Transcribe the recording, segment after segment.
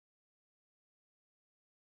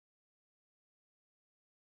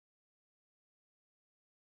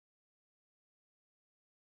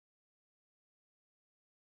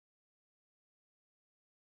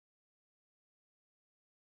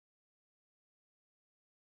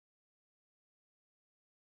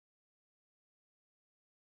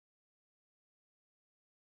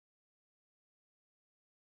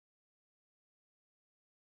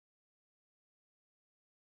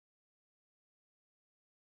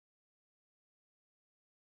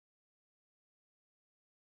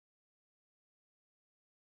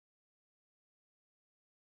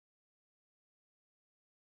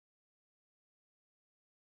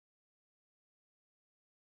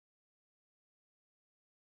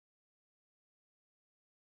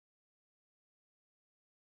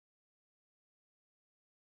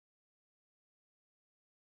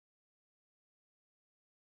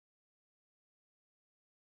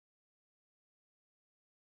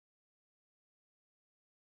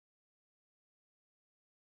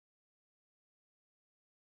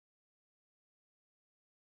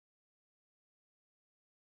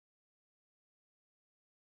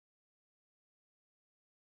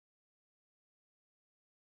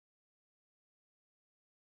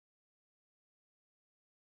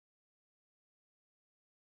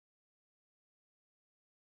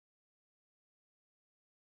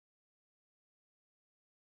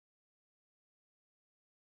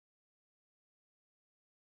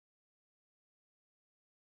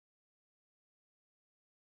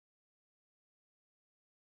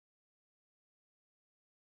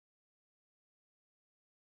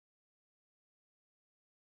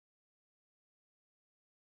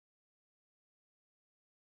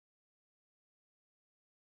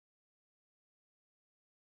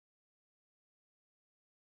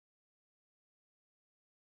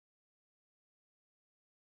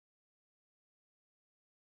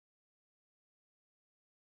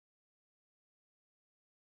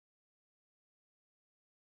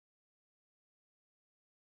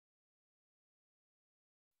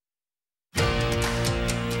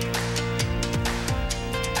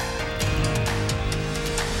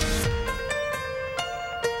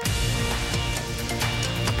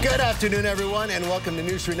Good afternoon, everyone, and welcome to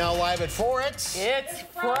News 3 Now Live at 4. It's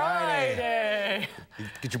Friday.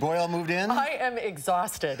 Get your boy all moved in? I am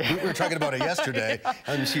exhausted. We were talking about it yesterday.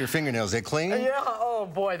 Let me see your fingernails. They clean? Yeah, oh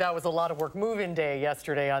boy, that was a lot of work. Move-in day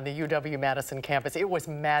yesterday on the UW-Madison campus. It was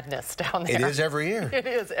madness down there. It is every year. It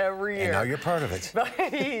is every year. And now you're part of it.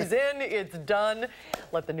 He's in, it's done.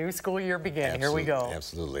 Let the new school year begin. Absolutely, here we go.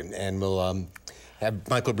 Absolutely. And we'll have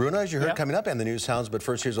Michael Bruno, as you heard, coming up, and the news sounds. But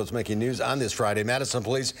first, here's what's making news on this Friday. Madison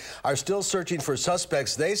police are still searching for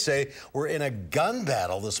suspects they say were in a gun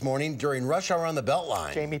battle this morning during rush hour on the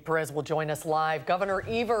Beltline. Jamie Perez will join us live. Governor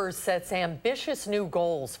Evers sets ambitious new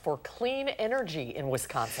goals for clean energy in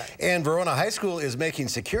Wisconsin. And Verona High School is making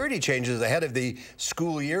security changes ahead of the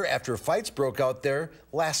school year after fights broke out there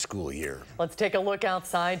last school year. Let's take a look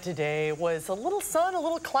outside today. It was a little sun, a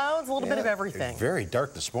little clouds, a little bit of everything. Very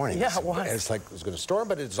dark this morning. Yeah, it was. It's like it was going to storm,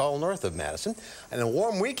 but it's all north of Madison. And a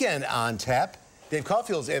warm weekend on tap. Dave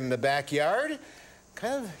Caulfield's in the backyard.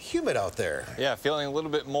 Kind of humid out there. Yeah, feeling a little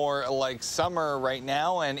bit more like summer right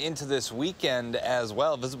now and into this weekend as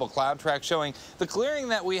well. Visible cloud track showing the clearing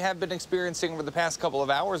that we have been experiencing over the past couple of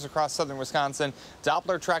hours across southern Wisconsin.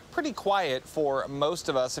 Doppler track pretty quiet for most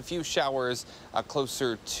of us. A few showers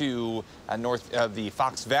closer to north of the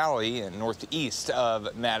Fox Valley and northeast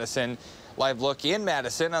of Madison. Live look in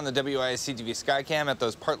Madison on the WISC-TV Skycam at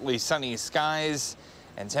those partly sunny skies.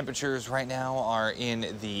 And temperatures right now are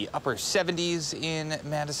in the upper 70s in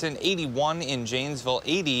Madison, 81 in Janesville,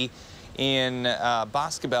 80 in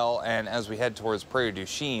Boscobel, and as we head towards Prairie du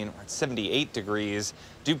Chien, we're at 78 degrees.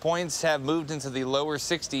 Dew points have moved into the lower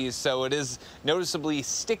 60s, so it is noticeably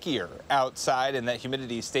stickier outside, and that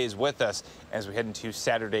humidity stays with us as we head into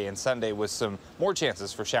Saturday and Sunday with some more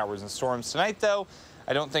chances for showers and storms. Tonight, though,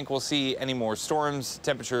 I don't think we'll see any more storms.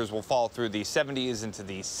 Temperatures will fall through the 70s into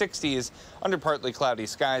the 60s under partly cloudy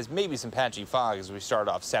skies, maybe some patchy fog as we start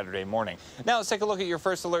off Saturday morning. Now let's take a look at your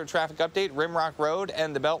first alert traffic update. Rimrock Road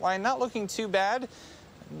and the Beltline not looking too bad.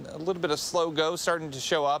 A little bit of slow go starting to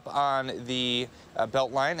show up on the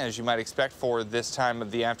Beltline, as you might expect for this time of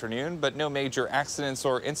the afternoon, but no major accidents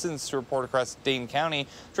or incidents to report across Dane County.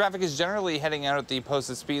 Traffic is generally heading out at the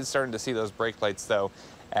posted speeds, starting to see those brake lights though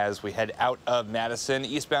as we head out of Madison.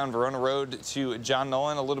 Eastbound Verona Road to John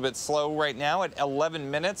Nolan, a little bit slow right now at 11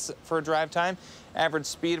 minutes for a drive time. Average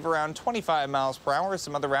speed of around 25 miles per hour.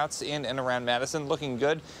 Some other routes in and around Madison looking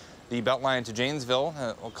good. The Beltline to Janesville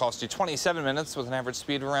will cost you 27 minutes with an average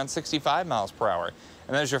speed of around 65 miles per hour.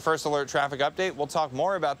 And there's your first alert traffic update. We'll talk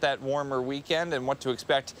more about that warmer weekend and what to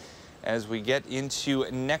expect as we get into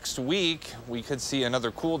next week. We could see another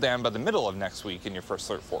cool down by the middle of next week in your first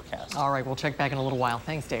alert forecast. All right, we'll check back in a little while.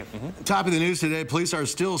 Thanks, Dave. Top of the news today, police are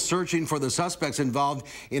still searching for the suspects involved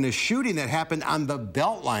in a shooting that happened on the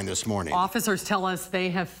Beltline this morning. Officers tell us they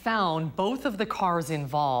have found both of the cars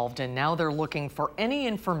involved, and now they're looking for any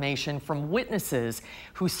information from witnesses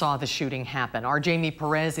who saw the shooting happen. Our Jamie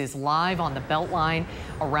Perez is live on the Beltline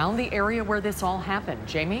around the area where this all happened.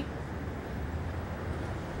 Jamie?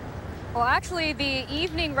 Well, actually, the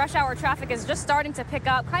evening rush hour traffic is just starting to pick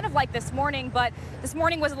up, kind of like this morning, but this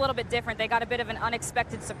morning was a little bit different. They got a bit of an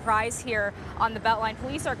unexpected surprise here on the Beltline.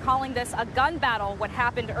 Police are calling this a gun battle, what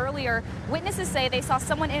happened earlier. Witnesses say they saw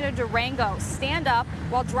someone in a Durango stand up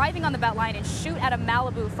while driving on the Beltline and shoot at a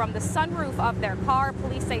Malibu from the sunroof of their car.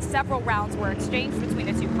 Police say several rounds were exchanged between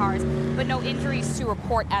the two cars, but no injuries to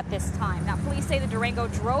report at this time. Now, police say the Durango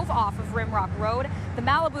drove off of Rimrock Road. The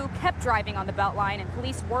Malibu kept driving on the Beltline, and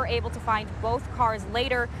police were able to find both cars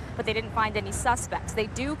later, but they didn't find any suspects. They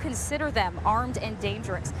do consider them armed and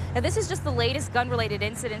dangerous. Now, this is just the latest gun-related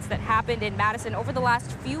incidents that happened in Madison over the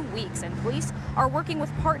last few weeks, and police are working with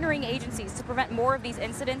partnering agencies to prevent more of these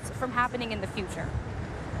incidents from happening in the future.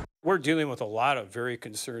 We're dealing with a lot of very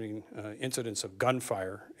concerning incidents of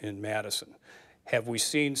gunfire in Madison. Have we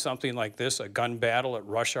seen something like this, a gun battle at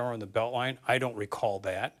rush hour on the Beltline? I don't recall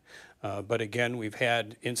that. But again, we've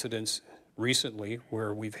had incidents recently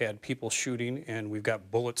where we've had people shooting and we've got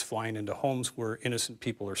bullets flying into homes where innocent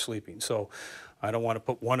people are sleeping. So I don't want to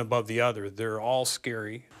put one above the other. They're all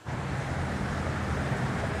scary.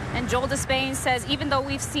 And Joel Despain says even though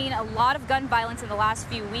we've seen a lot of gun violence in the last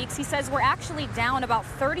few weeks, he says we're actually down about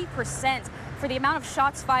 30% for the amount of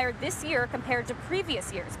shots fired this year compared to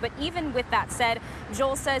previous years. But even with that said,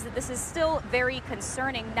 Joel says that this is still very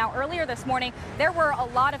concerning. Now, earlier this morning, there were a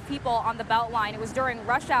lot of people on the Beltline. It was during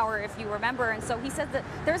rush hour, if you remember. And so he said that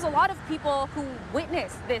there's a lot of people who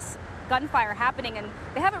witnessed this gunfire happening, and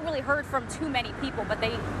they haven't really heard from too many people, but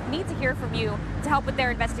they need to hear from you to help with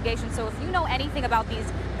their investigation. So if you know anything about these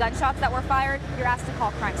gunshots that were fired, you're asked to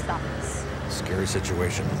call Crime Stoppers. Scary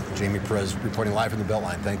situation. Jamie Perez reporting live from the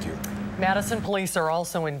Beltline. Thank you. Madison police are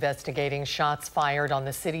also investigating shots fired on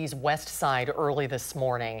the city's west side early this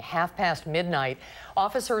morning. Half past midnight,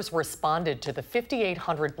 officers responded to the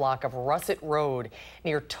 5800 block of Russet Road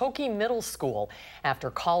near Toki Middle School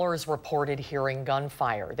after callers reported hearing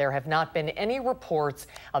gunfire. There have not been any reports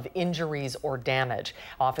of injuries or damage.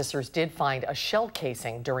 Officers did find a shell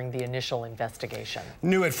casing during the initial investigation.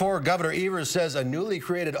 New at 4, Governor Evers says a newly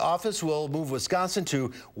created office will move Wisconsin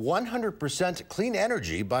to 100% clean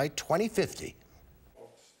energy by 2050.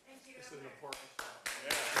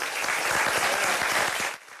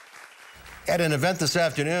 At an event this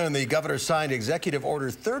afternoon, the governor signed Executive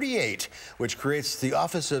Order 38, which creates the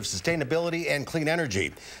Office of Sustainability and Clean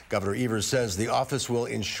Energy. Governor Evers says the office will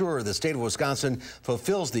ensure the state of Wisconsin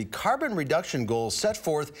fulfills the carbon reduction goals set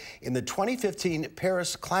forth in the 2015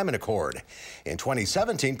 Paris Climate Accord. In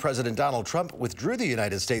 2017, President Donald Trump withdrew the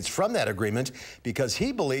United States from that agreement because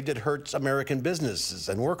he believed it hurts American businesses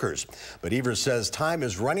and workers. But Evers says time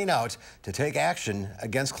is running out to take action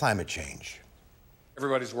against climate change.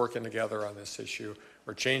 Everybody's working together on this issue.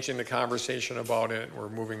 We're changing the conversation about it. We're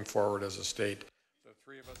moving forward as a state. The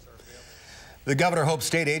three of us are available. The governor hopes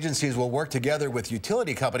state agencies will work together with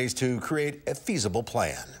utility companies to create a feasible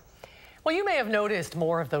plan. Well, you may have noticed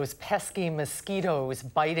more of those pesky mosquitoes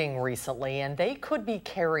biting recently, and they could be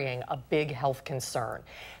carrying a big health concern.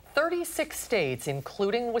 36 states,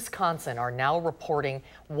 including Wisconsin, are now reporting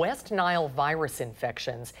West Nile virus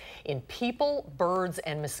infections in people, birds,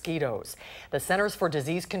 and mosquitoes. The Centers for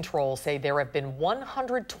Disease Control say there have been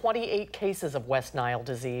 128 cases of West Nile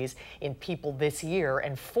disease in people this year,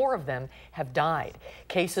 and 4 of them have died.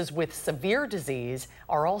 Cases with severe disease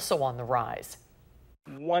are also on the rise.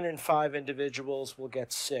 1 in 5 individuals will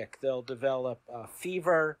get sick. They'll develop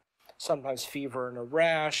fever, sometimes fever and a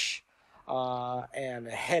rash, and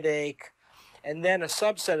a headache. And then a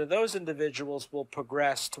subset of those individuals will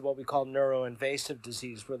progress to what we call neuroinvasive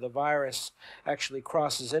disease, where the virus actually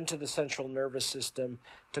crosses into the central nervous system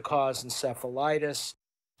to cause encephalitis.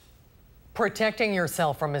 Protecting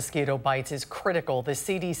yourself from mosquito bites is critical. The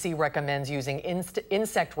CDC recommends using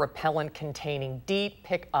insect repellent containing DEET,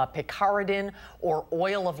 picaridin, or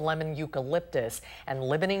oil of lemon eucalyptus, and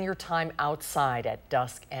limiting your time outside at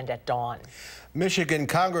dusk and at dawn. Michigan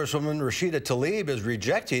Congresswoman Rashida Tlaib is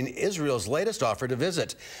rejecting Israel's latest offer to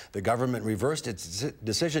visit. The government reversed its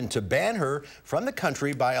decision to ban her from the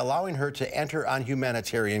country by allowing her to enter on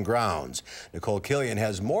humanitarian grounds. Nicole Killian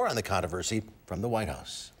has more on the controversy from the White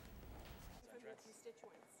House.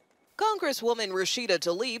 Congresswoman Rashida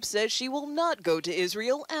Tlaib says she will not go to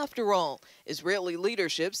Israel after all. Israeli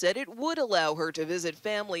leadership said it would allow her to visit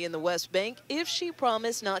family in the West Bank if she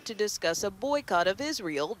promised not to discuss a boycott of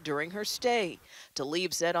Israel during her stay.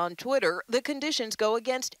 Tlaib said on Twitter the conditions go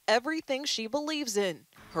against everything she believes in.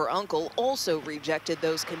 Her uncle also rejected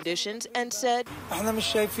those conditions and said,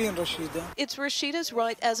 "It's Rashida's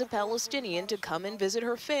right as a Palestinian to come and visit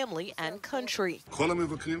her family and country."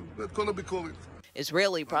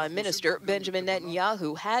 Israeli Prime Minister Benjamin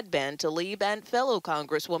Netanyahu had banned Tlaib and fellow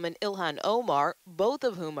Congresswoman Ilhan Omar, both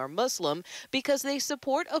of whom are Muslim, because they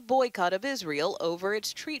support a boycott of Israel over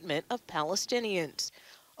its treatment of Palestinians.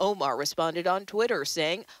 Omar responded on Twitter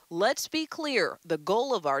saying, "Let's be clear, the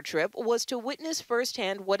goal of our trip was to witness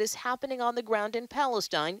firsthand what is happening on the ground in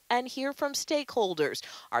Palestine and hear from stakeholders,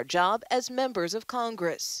 our job as members of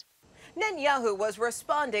Congress." Netanyahu was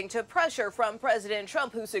responding to pressure from President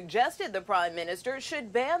Trump, who suggested the prime minister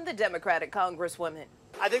should ban the Democratic congresswoman.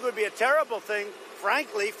 I think it would be a terrible thing,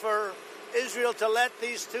 frankly, for Israel to let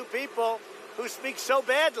these two people who speak so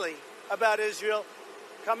badly about Israel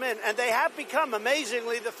come in. And they have become,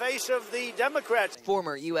 amazingly, the face of the Democrats.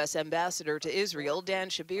 Former U.S. Ambassador to Israel, Dan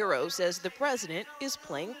Shapiro, says the president is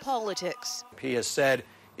playing politics. He has said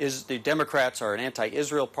the Democrats are an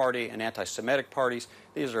anti-Israel party and anti-Semitic parties.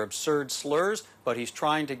 These are absurd slurs, but he's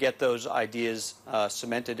trying to get those ideas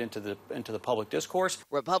cemented into the public discourse.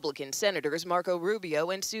 Republican Senators Marco Rubio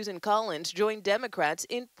and Susan Collins joined Democrats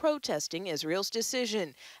in protesting Israel's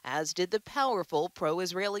decision, as did the powerful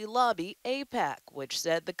pro-Israeli lobby AIPAC, which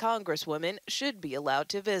said the Congresswoman should be allowed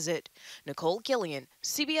to visit. Nicole Killian,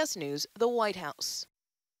 CBS News, the White House.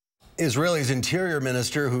 Israel's interior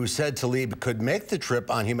minister, who said Tlaib could make the trip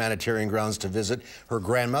on humanitarian grounds to visit her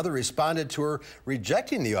grandmother, responded to her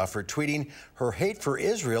rejecting the offer, tweeting, "Her hate for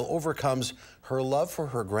Israel overcomes her love for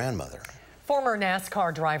her grandmother." Former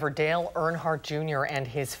NASCAR driver Dale Earnhardt Jr. and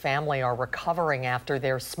his family are recovering after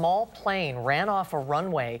their small plane ran off a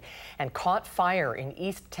runway and caught fire in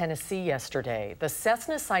East Tennessee yesterday. The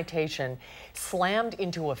Cessna Citation slammed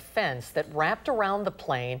into a fence that wrapped around the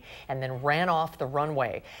plane and then ran off the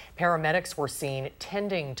runway. Paramedics were seen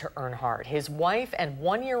tending to Earnhardt. His wife and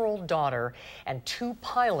one-year-old daughter and two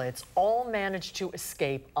pilots all managed to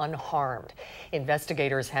escape unharmed.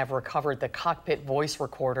 Investigators have recovered the cockpit voice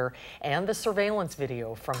recorder and the surveillance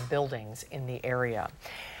video from buildings in the area.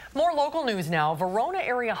 More local news now. Verona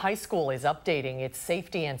Area High School is updating its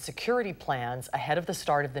safety and security plans ahead of the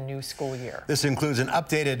start of the new school year. This includes an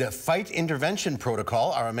updated fight intervention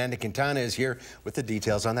protocol. Our Amanda Quintana is here with the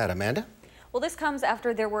details on that. Amanda? Well, this comes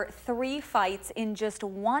after there were 3 fights in just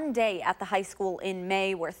one day at the high school in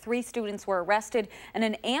May, where 3 students were arrested and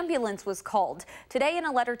an ambulance was called. Today, in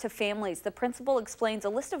a letter to families, the principal explains a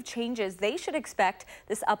list of changes they should expect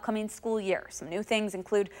this upcoming school year. Some new things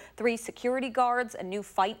include 3 security guards, a new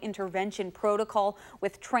fight intervention protocol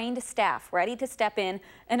with trained staff ready to step in,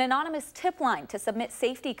 an anonymous tip line to submit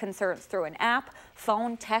safety concerns through an app,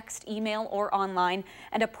 phone, text, email, or online,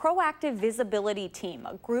 and a proactive visibility team,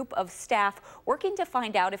 a group of staff working to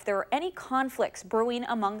find out if there are any conflicts brewing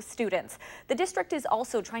among students. The district is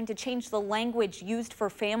also trying to change the language used for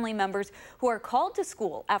family members who are called to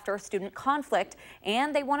school after a student conflict,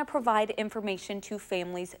 and they want to provide information to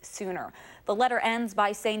families sooner. The letter ends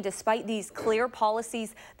by saying despite these clear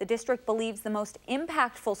policies, the district believes the most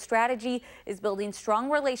impactful strategy is building strong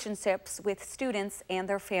relationships with students and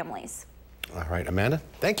their families. All right, Amanda,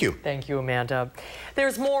 thank you. Thank you, Amanda.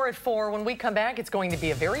 There's more at 4. When we come back, it's going to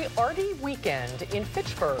be a very arty weekend in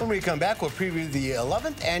Fitchburg. When we come back, we'll preview the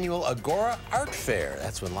 11th annual Agora Art Fair.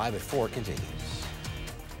 That's when Live at 4 continues.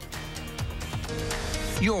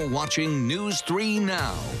 You're watching News 3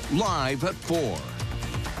 Now, live at 4.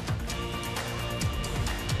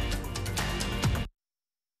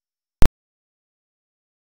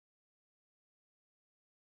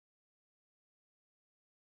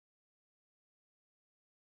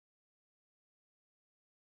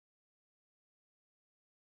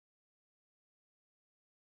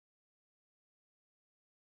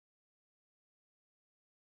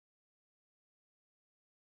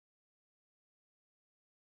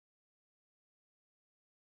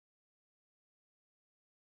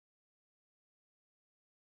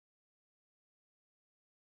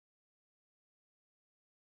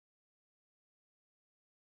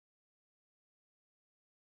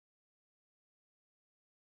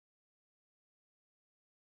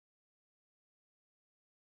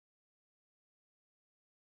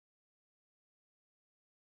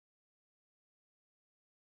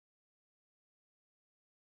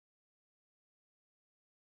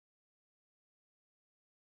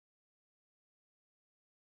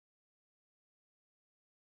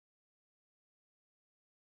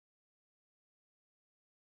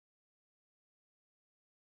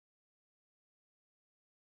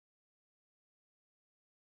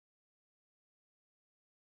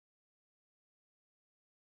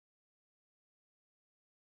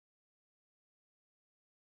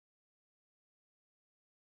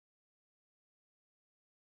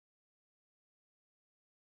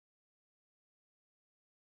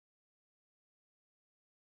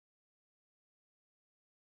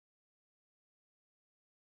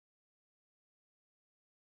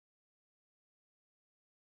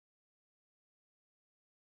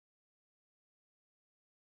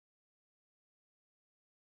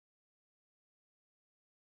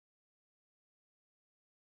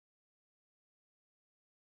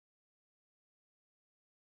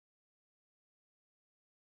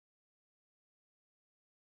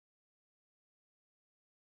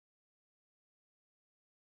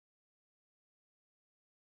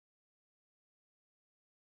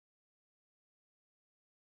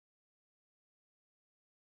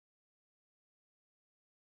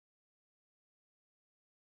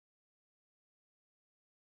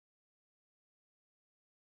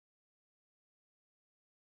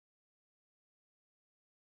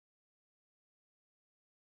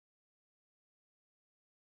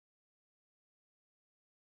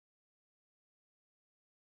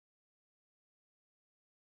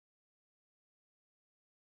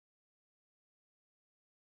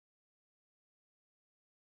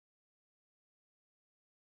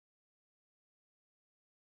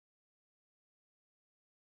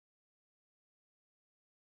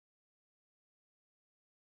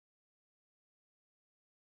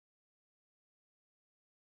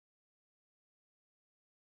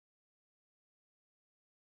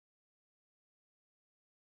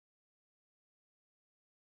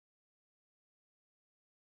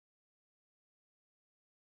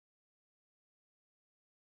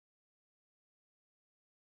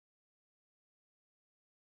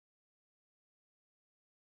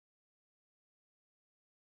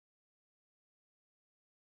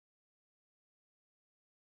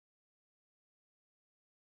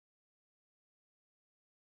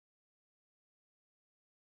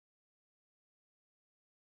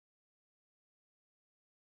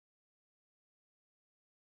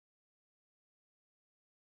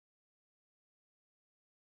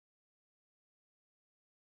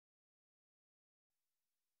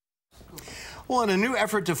 Well, in a new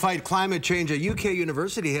effort to fight climate change, a UK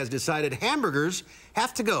university has decided hamburgers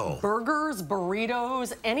have to go. Burgers,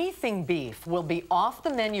 burritos, anything beef will be off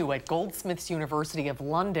the menu at Goldsmiths University of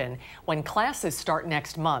London when classes start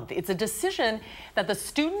next month. It's a decision that the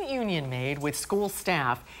student union made with school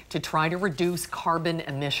staff to try to reduce carbon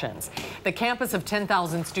emissions. The campus of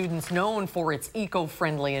 10,000 students, known for its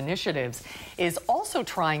eco-friendly initiatives, is also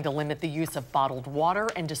trying to limit the use of bottled water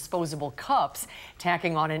and disposable cups,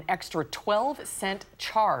 tacking on an extra 12-cent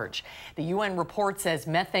charge. The UN report says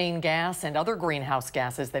methane gas and other greenhouse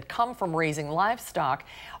gases that come from raising livestock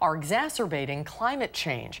are exacerbating climate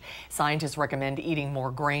change. Scientists recommend eating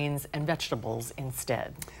more grains and vegetables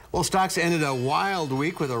instead. Well, stocks ended a wild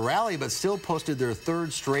week with a rally, but still posted their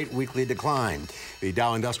third straight weekly decline. The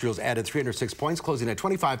Dow Industrials added 306 points, closing at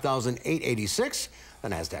 25,886. The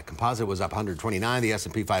NASDAQ Composite was up 129. The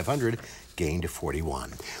S&P 500 gained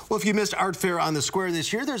 41. Well, if you missed Art Fair on the Square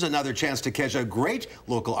this year, there's another chance to catch a great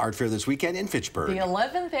local art fair this weekend in Fitchburg. The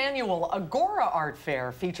 11th annual Agora Art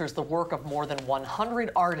Fair features the work of more than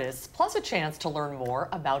 100 artists, plus a chance to learn more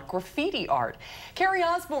about graffiti art. Carrie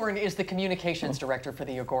Osborne is the communications director for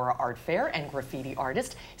the Agora Art Fair, and graffiti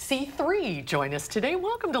artist C3 join us today.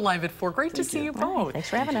 Welcome to Live at 4. Great to see you both. Thanks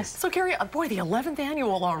for having us. So, Carrie, boy, the 11th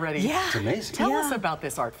annual already. Yeah. It's amazing. Tell us about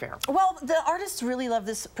this art fair. Well, the artists really love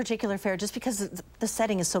this particular fair just because the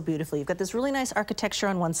setting is so beautiful. You've got this really nice architecture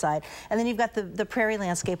on one side, and then you've got the prairie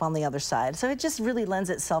landscape on the other side. So it just really lends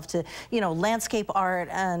itself to, you know, landscape art,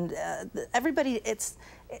 and everybody, it's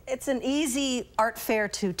an easy art fair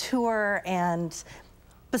to tour. And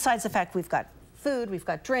besides the fact we've got food, we've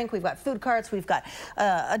got drink, we've got food carts, we've got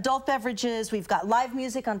adult beverages, we've got live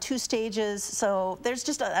music on 2 stages. So there's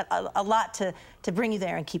just a lot to bring you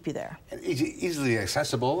there and keep you there. And easily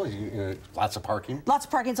accessible, lots of parking. Lots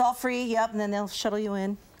of parking, it's all free, yep, and then they'll shuttle you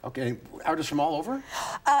in. Okay, artists from all over?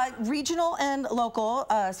 Regional and local.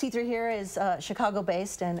 C3 here is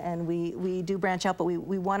Chicago-based, and we do branch out, but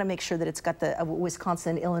we want to make sure that it's got the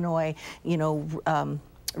Wisconsin, Illinois, you know,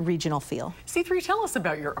 regional feel. C3, tell us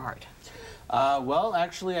about your art. Well,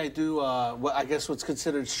 actually, I do, I guess what's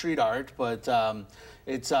considered street art, but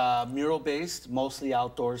it's mural-based, mostly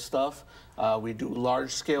outdoor stuff. We do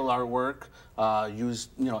large-scale artwork, use,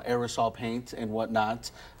 you know, aerosol paint and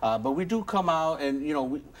whatnot. But we do come out and, you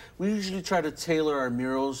know, we usually try to tailor our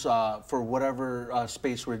murals for whatever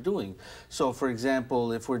space we're doing. So, for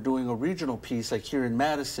example, if we're doing a regional piece, like here in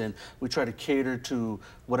Madison, we try to cater to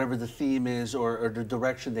whatever the theme is or the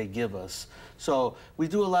direction they give us. So we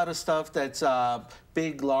do a lot of stuff that's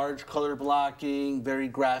big, large color blocking, very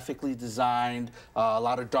graphically designed, a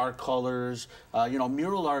lot of dark colors. You know,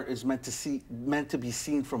 mural art is meant to be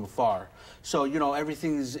seen from afar. So, you know,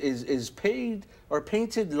 everything is painted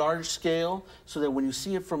large scale, so that when you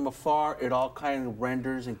see it from afar, it all kind of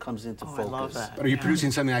renders and comes into focus. I love that. But are you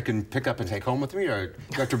producing something I can pick up and take home with me, or do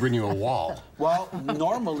I have to bring you a wall? Well,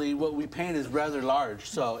 normally what we paint is rather large,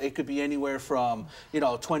 so it could be anywhere from, you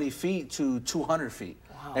know, 20 feet to 200 feet.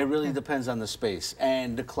 Wow. It really depends on the space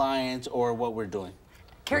and the client or what we're doing.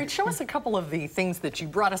 Carrie, show us a couple of the things that you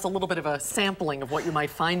brought us, a little bit of a sampling of what you might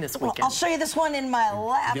find this weekend. Well, I'll show you this one in my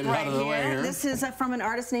lap right here. This is from an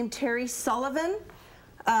artist named Terry Sullivan.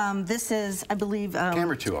 This is, I believe...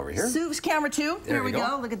 camera 2 over here. Camera 2. Here we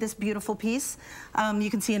go. Look at this beautiful piece. You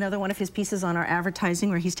can see another one of his pieces on our advertising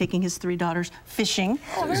where he's taking his 3 daughters fishing.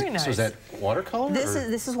 Oh, very nice. So is that watercolor?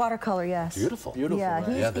 This is watercolor, yes. Beautiful. Beautiful. Yeah,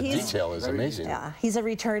 Right? Yeah, the detail is amazing. Yeah, he's a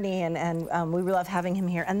returnee, and we love having him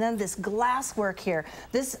here. And then this glass work here.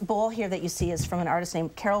 This bowl here that you see is from an artist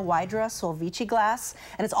named Carol Wydra, Solvici glass,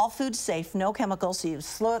 and it's all food safe, no chemicals. So you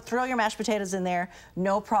throw your mashed potatoes in there,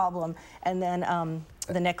 no problem. And then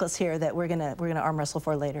the necklace here that we're gonna arm wrestle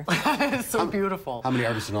for later. So beautiful. How many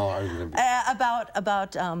artists in all are you going to be?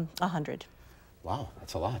 About 100. Wow,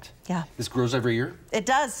 that's a lot. Yeah. This grows every year? It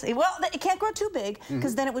does. Well, it can't grow too big,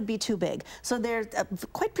 because then it would be too big. So they're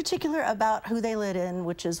quite particular about who they let in,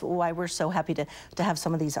 which is why we're so happy to have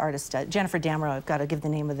some of these artists. Jennifer Damrow, I've got to give the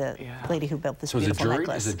name of the lady who built this beautiful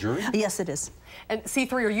necklace. Is it jury? Yes, it is. And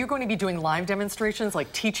C3, are you going to be doing live demonstrations,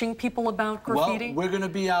 like teaching people about graffiti? Well, we're going to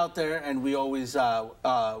be out there, and we always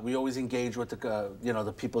engage with the you know,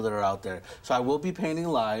 the people that are out there. So I will be painting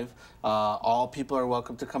live. All people are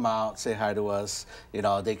welcome to come out, say hi to us. You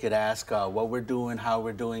know, they could ask what we're doing, how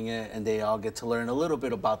we're doing it, and they all get to learn a little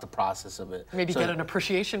bit about the process of it. Maybe get an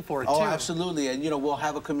appreciation for it, too. Oh, absolutely. And, you know, we'll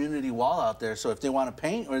have a community wall out there, so if they want to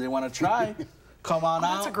paint or they want to try, come on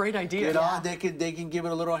out. That's a great idea. You know, they can give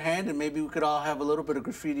it a little hand, and maybe we could all have a little bit of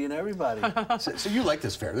graffiti in everybody. So you like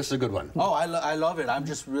this fair? This is a good one. Oh, I love it. I'm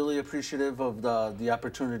just really appreciative of the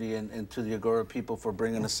opportunity and to the Agora people for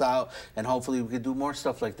bringing us out, and hopefully we could do more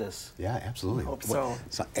stuff like this. Yeah, absolutely. Hope so.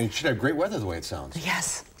 And it should have great weather the way it sounds.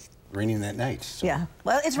 Yes. Raining that night. So. Yeah.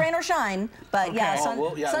 Well, it's rain or shine, but yeah,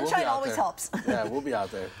 sunshine always helps. Yeah, we'll be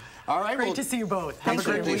out there. All right. Great to see you both. Have a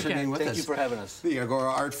great Thanks for being weekend. with us. Thank you for having us. The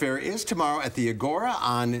Agora Art Fair is tomorrow at the Agora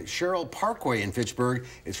on Sherrill Parkway in Fitchburg.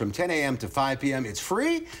 It's from 10 a.m. to 5 p.m. It's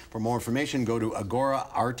free. For more information, go to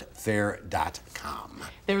agoraartfair.com.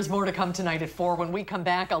 There's more to come tonight at 4. When we come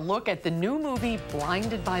back, a look at the new movie,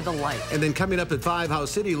 Blinded by the Light. And then coming up at 5, how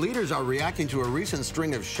city leaders are reacting to a recent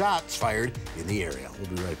string of shots fired in the area. We'll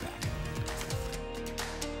be right back.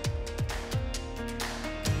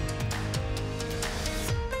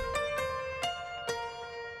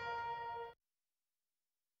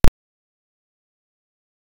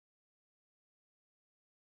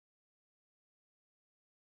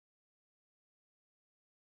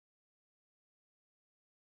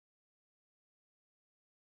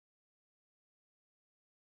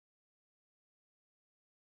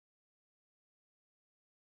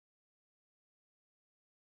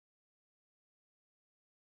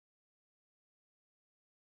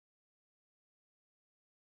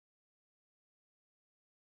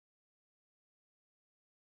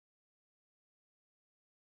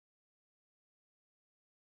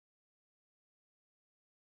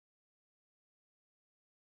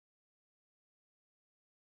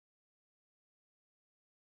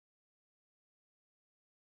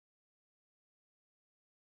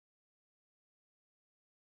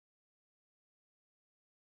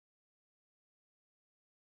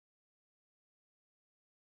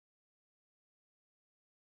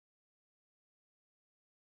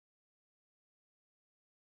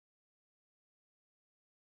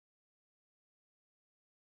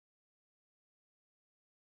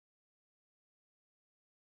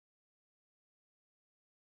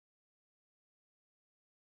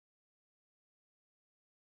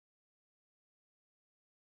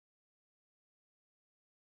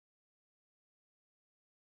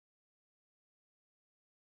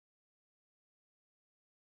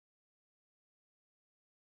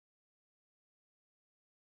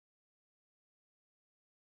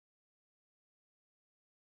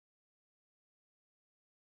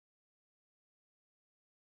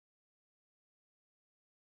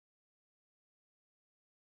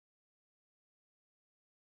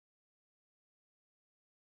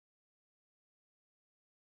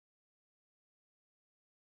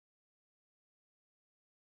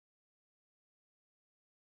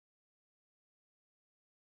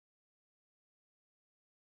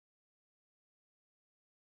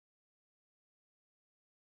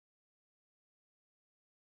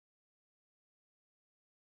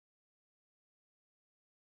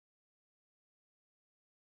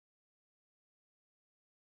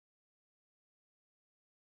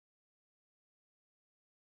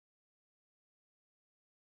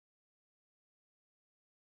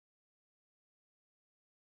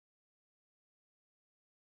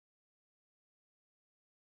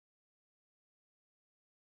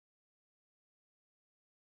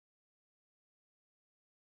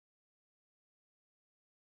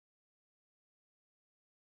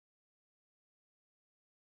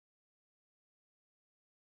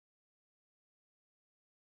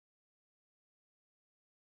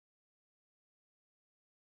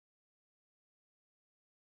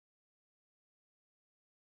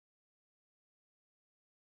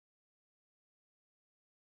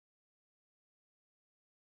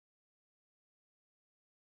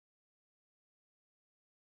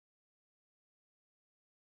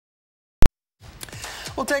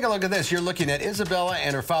 Well, take a look at this. You're looking at Isabella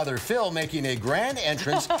and her father, Phil, making a grand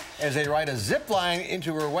entrance as they ride a zip line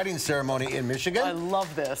into her wedding ceremony in Michigan. I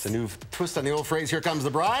love this. It's a new twist on the old phrase, here comes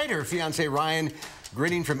the bride. Her fiancé, Ryan,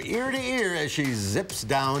 grinning from ear to ear as she zips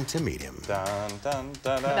down to meet him. Dun, dun,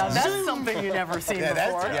 dun, dun. Now, that's something you've never seen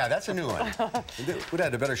before. That's a new one. We'd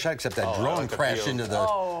had a better shot except that drone crashed into the...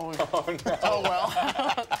 Oh, no. Oh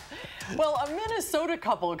well. Well, a Minnesota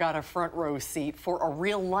couple got a front row seat for a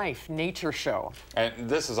real-life nature show. And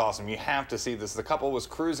this is awesome. You have to see this. The couple was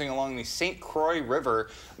cruising along the St. Croix River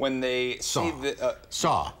when they saw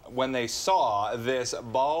this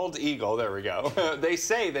bald eagle. There we go. They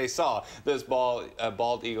say they saw this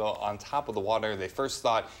bald eagle on top of the water. They first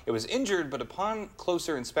thought it was injured, but upon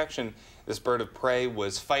closer inspection, this bird of prey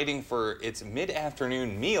was fighting for its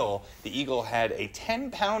mid-afternoon meal. The eagle had a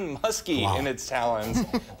 10-pound muskie in its talons.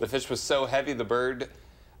 The fish was so heavy, the bird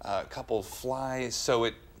couple fly so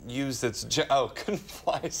it used its couldn't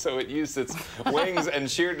fly, so it used its wings and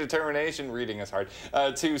sheer determination, reading is hard,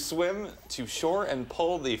 to swim to shore and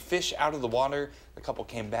pull the fish out of the water. The couple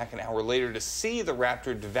came back an hour later to see the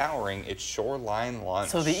raptor devouring its shoreline lunch.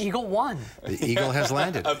 So the eagle won. The eagle has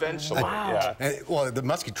landed. Eventually, wow. yeah. Well, the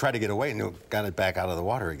muskie tried to get away and got it back out of the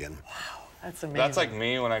water again. Wow. That's amazing. That's like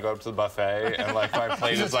me when I go up to the buffet and like my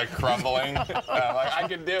plate is like crumbling. I'm like, I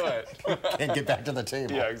can do it. Can't get back to the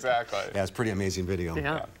table. Yeah, exactly. Yeah, it's a pretty amazing video.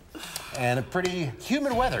 Yeah. And a pretty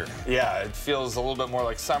humid weather. Yeah, it feels a little bit more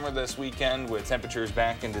like summer this weekend with temperatures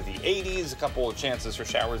back into the 80s, a couple of chances for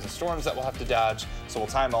showers and storms that we'll have to dodge. So we'll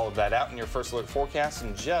time all of that out in your first alert forecast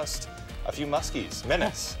in just a few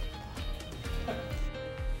minutes.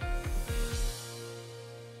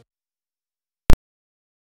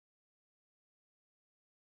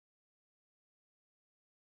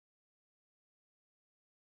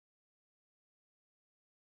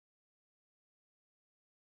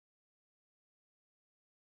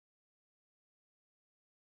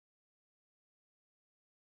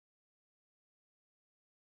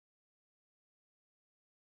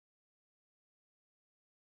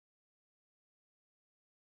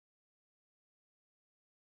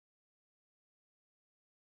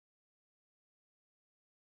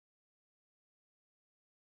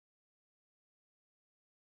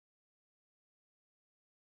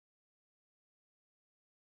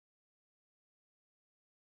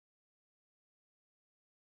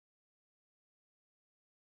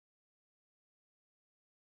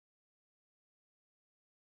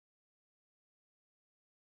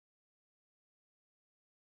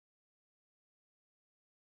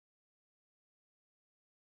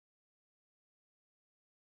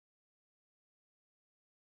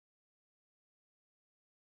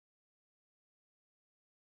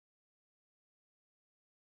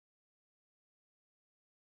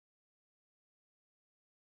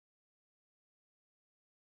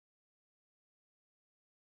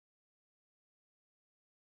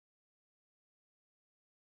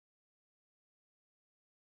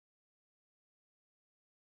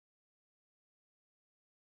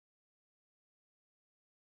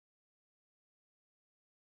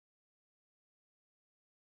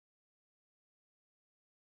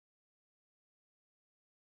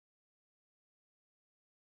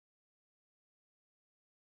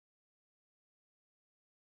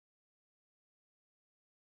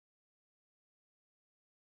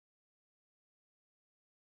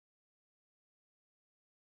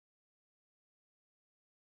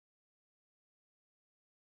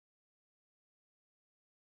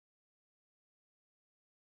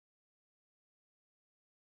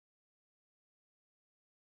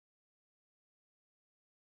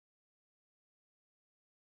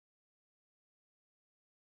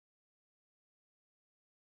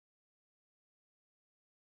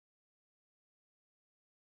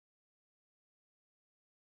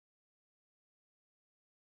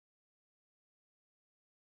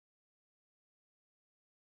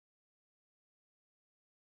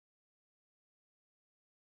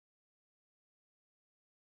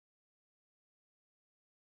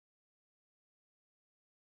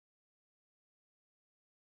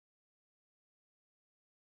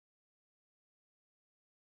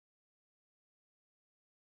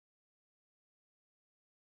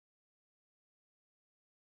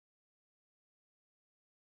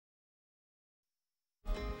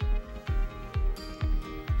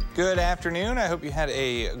 Good afternoon. I hope you had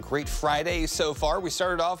a great Friday so far. We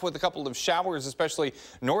started off with a couple of showers, especially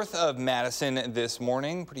north of Madison this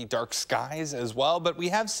morning. Pretty dark skies as well, but we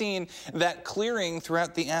have seen that clearing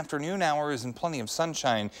throughout the afternoon hours and plenty of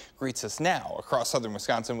sunshine greets us now across southern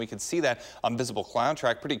Wisconsin. We could see that on visible cloud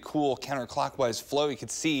track. Pretty cool counterclockwise flow. You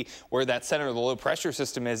could see where that center of the low pressure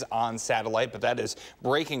system is on satellite, but that is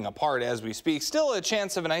breaking apart as we speak. Still a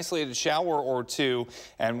chance of an isolated shower or two,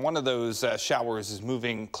 and one of those showers is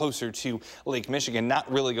moving closer to Lake Michigan,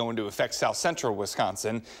 not really going to affect south central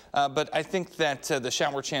Wisconsin, but I think that the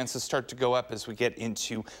shower chances start to go up as we get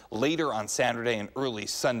into later on Saturday and early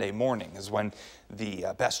Sunday morning is when the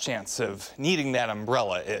best chance of needing that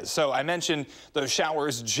umbrella is. So I mentioned those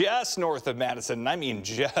showers just north of Madison, and I mean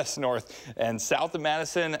just north, and south of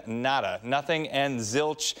Madison, nada, nothing and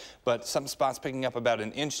zilch, but some spots picking up about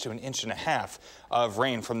 1 inch to 1.5 inches of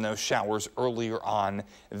rain from those showers earlier on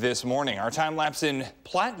this morning. Our time lapse in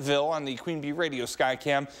Platteville on the Queen Bee Radio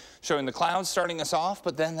Skycam showing the clouds starting us off,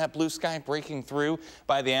 but then that blue sky breaking through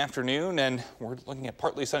by the afternoon, and we're looking at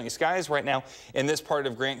partly sunny skies right now in this part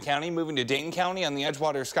of Grant County. Moving to Dane County on the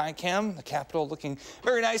Edgewater Skycam, the capital looking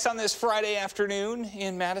very nice on this Friday afternoon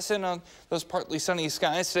in Madison on those partly sunny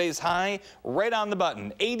skies. Today's high right on the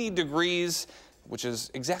button, 80 degrees. which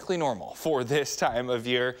is exactly normal for this time of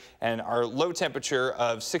year, and our low temperature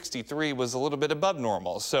of 63 was a little bit above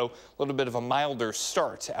normal, so a little bit of a milder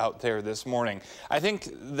start out there this morning. I think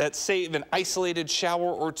that save an isolated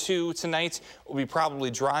shower or two tonight will be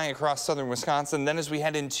probably dry across southern Wisconsin. Then as we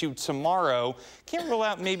head into tomorrow, can't rule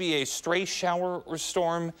out maybe a stray shower or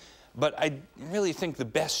storm, but I really think the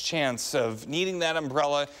best chance of needing that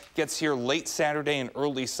umbrella gets here late Saturday and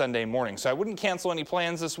early Sunday morning. So I wouldn't cancel any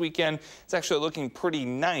plans this weekend. It's actually looking pretty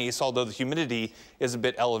nice, although the humidity is a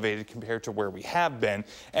bit elevated compared to where we have been.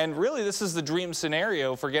 And really, this is the dream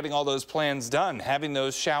scenario for getting all those plans done, having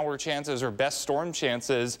those shower chances or best storm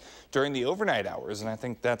chances during the overnight hours. And I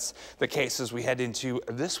think that's the case as we head into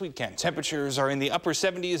this weekend. Temperatures are in the upper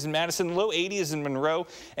 70s in Madison, low 80s in Monroe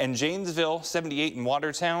and Janesville, 78 in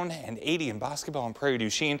Watertown, and 80 in Basketball and Prairie du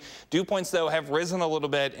Chien. Dew points, though, have risen a little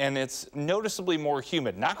bit, and it's noticeably more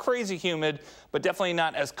humid. Not crazy humid, but definitely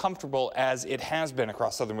not as comfortable as it has been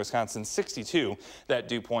across southern Wisconsin. 62, that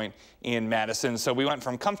dew point in Madison. So we went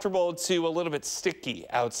from comfortable to a little bit sticky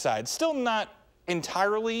outside. Still not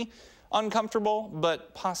entirely uncomfortable,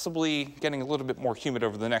 but possibly getting a little bit more humid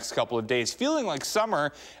over the next couple of days. Feeling like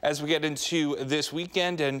summer as we get into this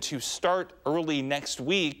weekend and to start early next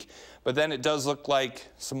week. But then it does look like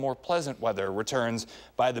some more pleasant weather returns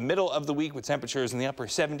by the middle of the week with temperatures in the upper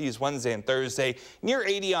 70s Wednesday and Thursday, near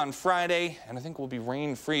 80 on Friday, and I think we'll be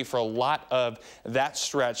rain-free for a lot of that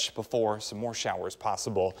stretch before some more showers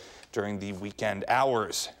possible during the weekend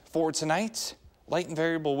hours. For tonight, light and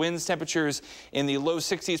variable winds, temperatures in the low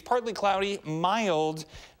 60s, partly cloudy, mild.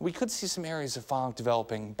 We could see some areas of fog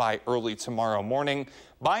developing by early tomorrow morning.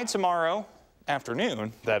 By tomorrow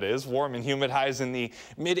afternoon, that is, warm and humid, highs in the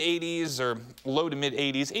mid-80s or low to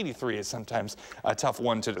mid-80s. 83 is sometimes a tough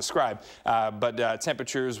one to describe, but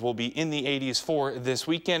temperatures will be in the 80s for this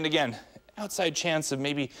weekend. Again, outside chance of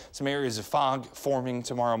maybe some areas of fog forming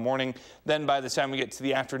tomorrow morning. Then by the time we get to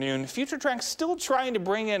the afternoon, Future Track's still trying to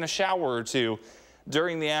bring in a shower or two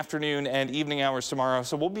during the afternoon and evening hours tomorrow,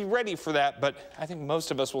 so we'll be ready for that, but I think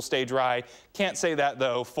most of us will stay dry. Can't say that,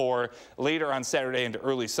 though, for later on Saturday into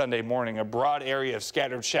early Sunday morning. A broad area of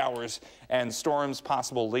scattered showers and storms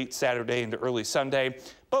possible late Saturday into early Sunday,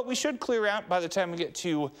 but we should clear out by the time we get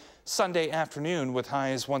to Sunday afternoon with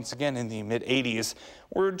highs once again in the mid-80s.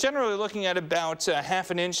 We're generally looking at about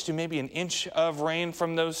half an inch to maybe an inch of rain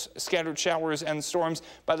from those scattered showers and storms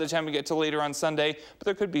by the time we get to later on Sunday, but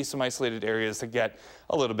there could be some isolated areas that get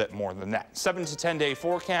a little bit more than that. 7 to 10 day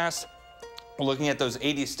forecast. We're looking at those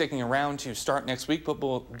 80s sticking around to start next week, but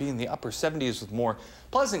we'll be in the upper 70s with more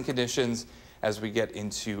pleasant conditions as we get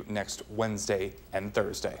into next Wednesday and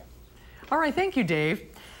Thursday. All right, thank you, Dave.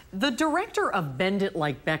 The director of Bend It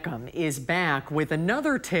Like Beckham is back with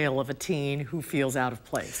another tale of a teen who feels out of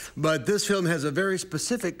place. But this film has a very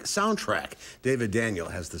specific soundtrack. David Daniel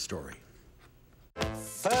has the story.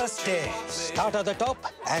 First day, start at the top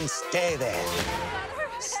and stay there.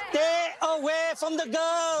 Stay away from the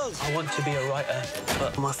girls! I want to be a writer,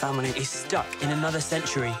 but my family is stuck in another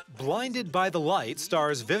century. Blinded by the Light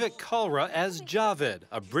stars Vivek Kalra as Javed,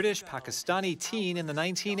 a British Pakistani teen in the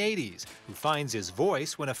 1980s who finds his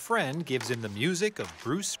voice when a friend gives him the music of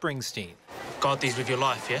Bruce Springsteen. Guard these with your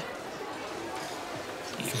life, yeah?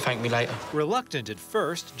 You can thank me later. Reluctant at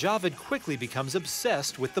first, Javed quickly becomes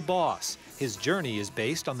obsessed with the boss. His journey is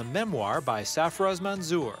based on the memoir by Safraz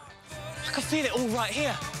Manzoor. I can feel it all right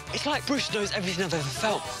here. It's like Bruce knows everything I've ever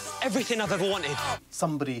felt, everything I've ever wanted.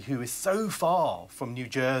 Somebody who is so far from New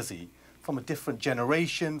Jersey, from a different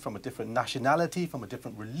generation, from a different nationality, from a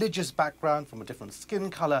different religious background, from a different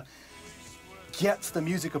skin color, gets the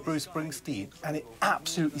music of Bruce Springsteen, and it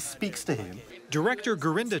absolutely speaks to him. Director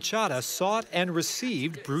Gorinda Chadha sought and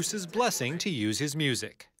received Bruce's blessing to use his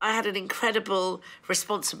music. I had an incredible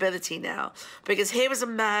responsibility now, because here was a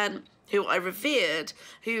man who I revered,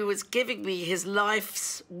 who was giving me his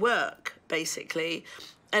life's work, basically.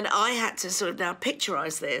 And I had to sort of now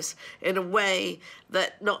picturise this in a way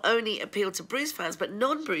that not only appealed to Bruce fans, but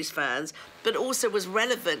non-Bruce fans, but also was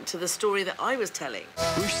relevant to the story that I was telling.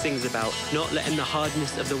 Bruce sings about not letting the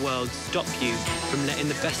hardness of the world stop you from letting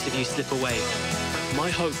the best of you slip away. My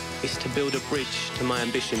hope is to build a bridge to my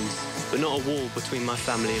ambitions, but not a wall between my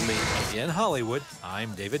family and me. In Hollywood,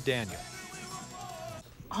 I'm David Daniel.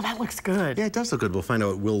 Oh, that looks good. Yeah, it does look good. We'll find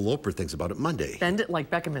out what Will Loper thinks about it Monday. Bend It Like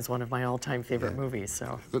Beckham is one of my all-time favorite movies,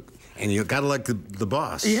 so. Look, and you gotta like the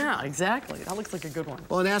boss. Yeah, exactly. That looks like a good one.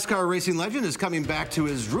 Well, a NASCAR racing legend is coming back to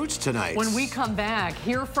his roots tonight. When we come back,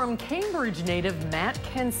 hear from Cambridge native Matt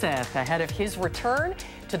Kenseth ahead of his return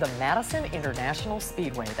to the Madison International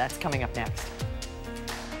Speedway. That's coming up next.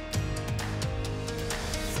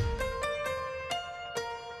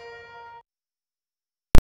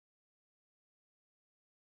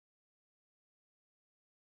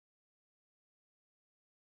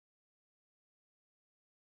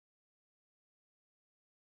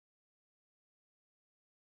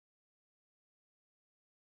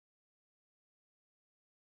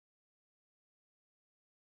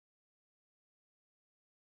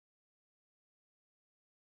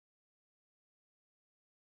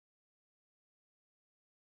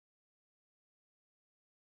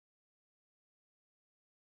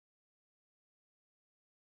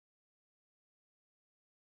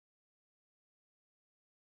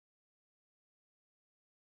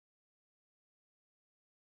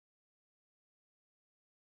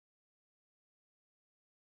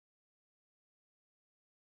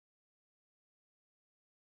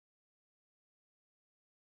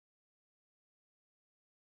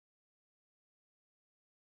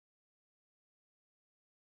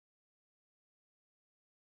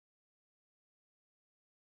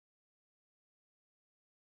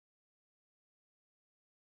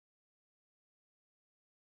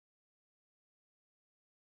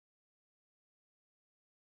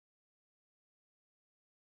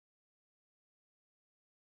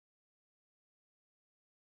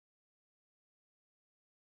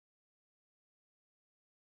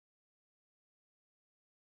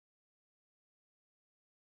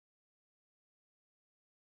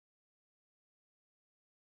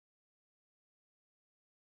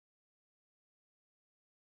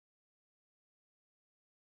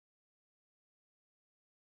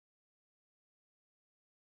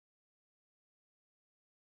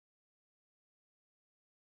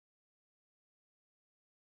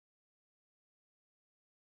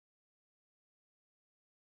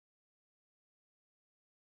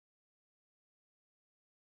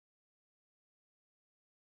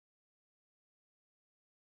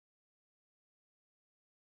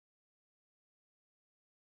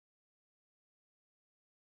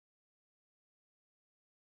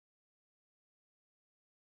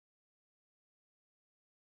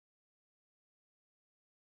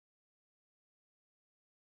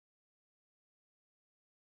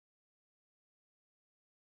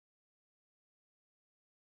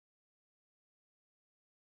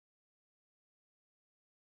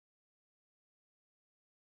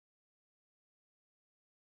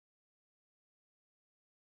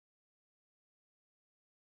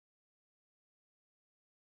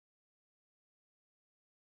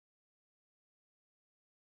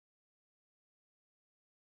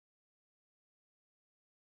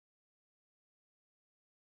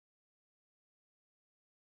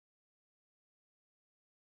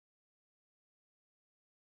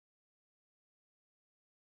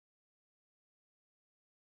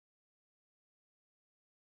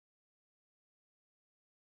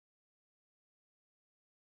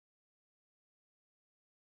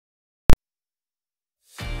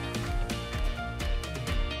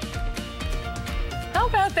 How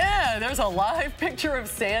about that? There's a live picture of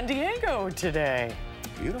San Diego today.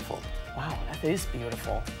 Beautiful. Wow, that is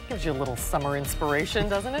beautiful. Gives you a little summer inspiration,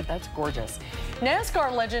 doesn't it? That's gorgeous.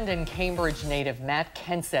 NASCAR legend and Cambridge native Matt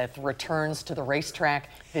Kenseth returns to the racetrack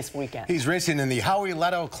this weekend. He's racing in the Howie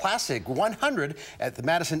Leto Classic 100 at the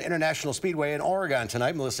Madison International Speedway in Oregon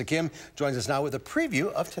tonight. Melissa Kim joins us now with a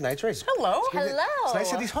preview of tonight's race. Hello. Hello. It's nice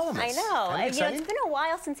to see these helmets. I know. Kind of exciting? It's been a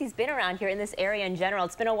while since he's been around here in this area in general.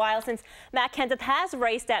 It's been a while since Matt Kenseth has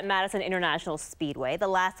raced at Madison International Speedway. The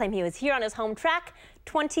last time he was here on his home track,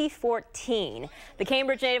 2014. The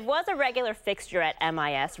Cambridge native was a regular fixture at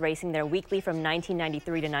MIS, racing there weekly from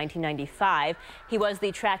 1993 to 1995. He was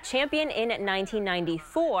the track champion in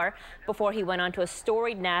 1994 before he went on to a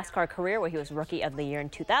storied NASCAR career where he was Rookie of the Year in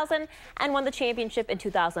 2000 and won the championship in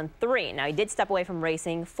 2003. Now, he did step away from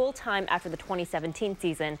racing full-time after the 2017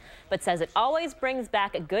 season, but says it always brings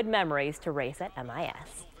back good memories to race at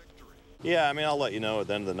MIS. Yeah, I mean, I'll let you know at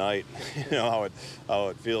the end of the night, how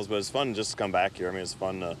it feels. But it's fun just to come back here. I mean, it's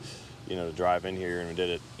fun to, to drive in here, and we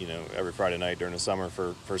did it, every Friday night during the summer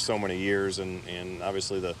for so many years. And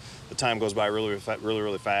obviously the time goes by really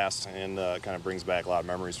fast, and kind of brings back a lot of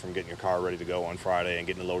memories from getting your car ready to go on Friday and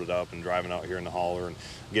getting it loaded up and driving out here in the hauler and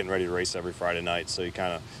getting ready to race every Friday night. So you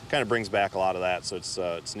kind of brings back a lot of that. So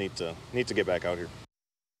it's neat to get back out here.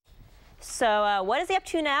 So what is he up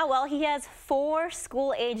to now? Well, he has 4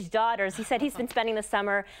 school-aged daughters. He said he's been spending the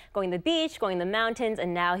summer going to the beach, going to the mountains,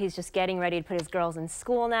 and now he's just getting ready to put his girls in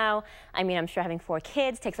school now. I mean, I'm sure having 4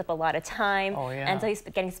 kids takes up a lot of time. Oh, yeah. And so he's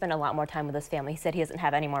getting to spend a lot more time with his family. He said he doesn't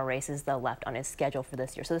have any more races, though, left on his schedule for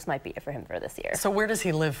this year. So this might be it for him for this year. So where does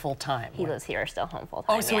he live full-time? He lives here, still home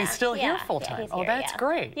full-time. Oh, so he's still here full-time. Yeah, that's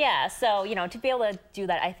great. Yeah, so, to be able to do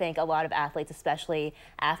that, I think a lot of athletes, especially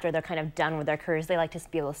after they're kind of done with their careers, they like to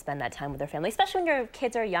be able to spend that time with their family, especially when your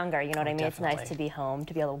kids are younger, you know what I mean? Definitely. It's nice to be home,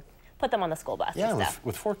 to be able to put them on the school bus and stuff.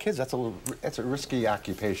 With 4 kids, that's a risky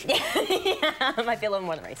occupation. Yeah, might be a little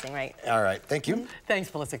more than racing, right? All right, thank you.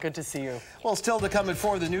 Thanks, Melissa. Good to see you. Well, still to come at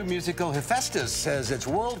 4, the new musical Hephaestus has its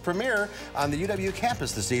world premiere on the UW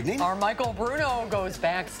campus this evening. Our Michael Bruno goes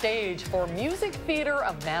backstage for Music Theater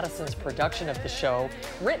of Madison's production of the show,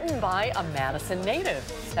 written by a Madison native.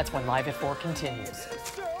 That's when Live at 4 continues.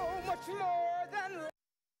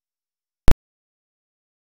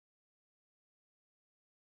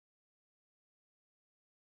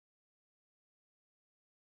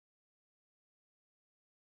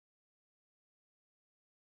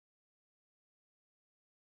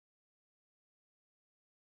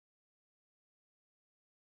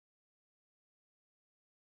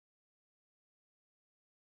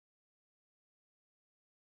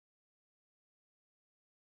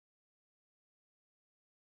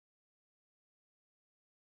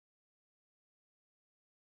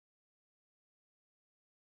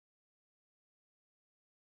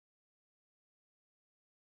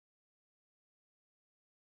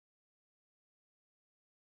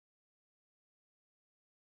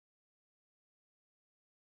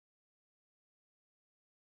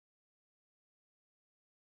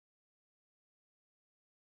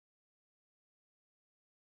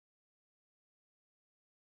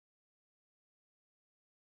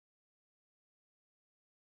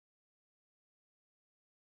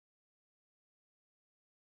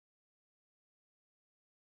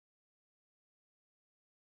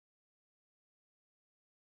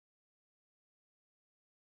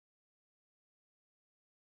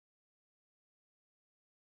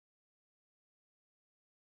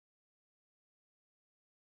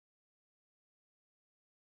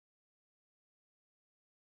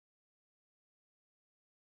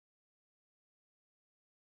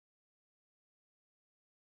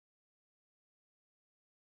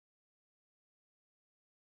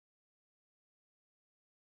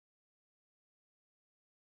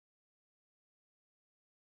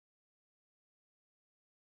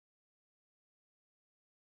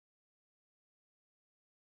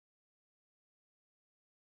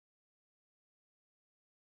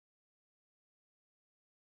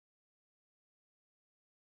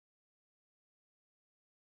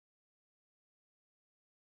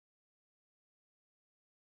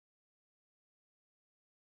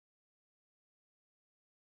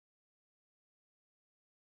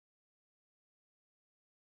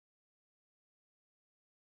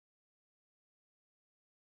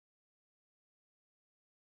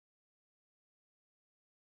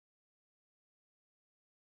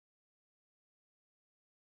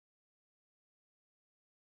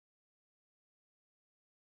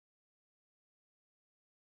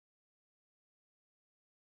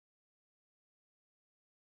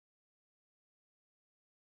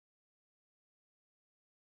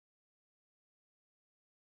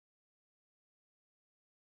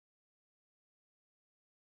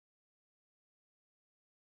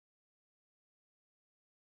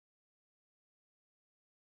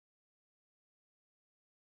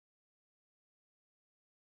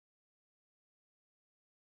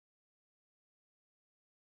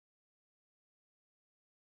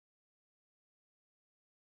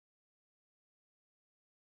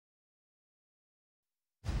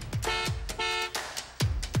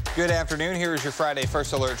 Good afternoon. Here is your Friday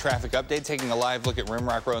First Alert traffic update. Taking a live look at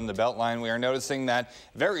Rimrock Road in the Beltline. We are noticing that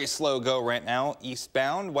very slow go right now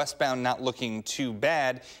eastbound. Westbound not looking too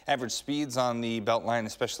bad. Average speeds on the Beltline,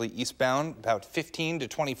 especially eastbound, about 15 to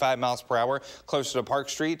 25 miles per hour. Closer to Park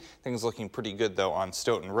Street, things looking pretty good though on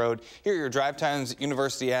Stoughton Road. Here are your drive times.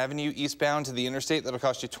 University Avenue eastbound to the interstate. That'll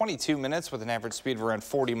cost you 22 minutes with an average speed of around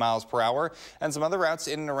 40 miles per hour. And some other routes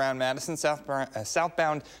in and around Madison.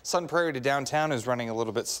 Southbound Sun Prairie to downtown is running a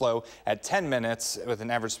little bit slow at 10 minutes with an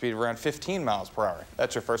average speed of around 15 miles per hour.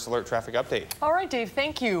 That's your First Alert traffic update. All right, Dave,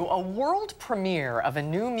 thank you. A world premiere of a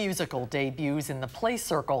new musical debuts in the Play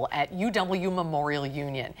Circle at UW Memorial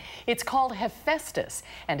Union. It's called Hephaestus,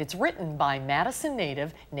 and it's written by Madison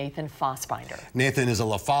native Nathan Fossbinder. Nathan is a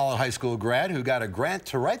La Follette High School grad who got a grant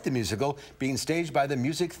to write the musical, being staged by the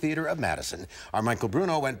Music Theater of Madison. Our Michael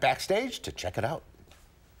Bruno went backstage to check it out.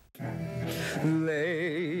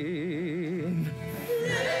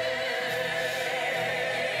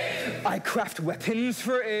 I craft weapons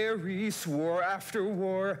for Ares, war after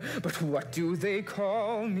war, but what do they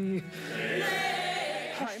call me?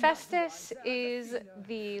 Hephaestus is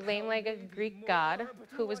the lame-legged Greek god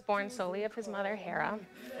who was born solely of his mother Hera,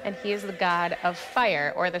 and he is the god of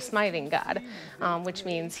fire, or the smithing god, which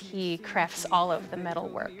means he crafts all of the metal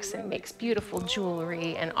works and makes beautiful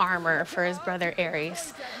jewelry and armor for his brother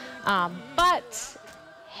Ares. But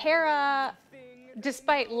Hera,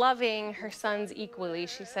 despite loving her sons equally,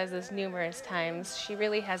 she says this numerous times, she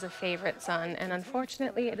really has a favorite son, and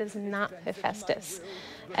unfortunately it is not Hephaestus.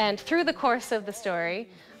 And through the course of the story,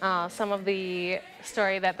 some of the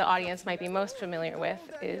story that the audience might be most familiar with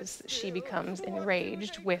is she becomes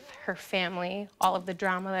enraged with her family, all of the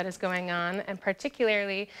drama that is going on, and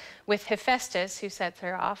particularly with Hephaestus, who sets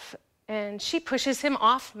her off, and she pushes him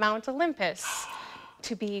off Mount Olympus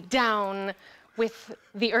to be down with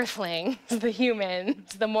the earthlings, the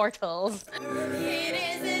humans, the mortals. It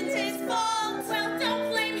isn't his fault, well, don't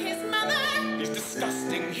blame his mother. He's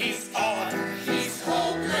disgusting, he's odd, he's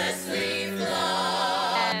hopelessly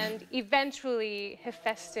flawed. And eventually,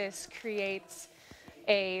 Hephaestus creates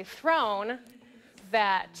a throne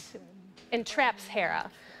that entraps Hera.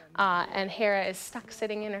 And Hera is stuck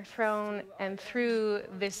sitting in her throne, and through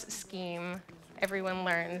this scheme, everyone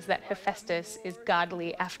learns that Hephaestus is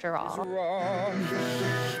godly after all. Wrong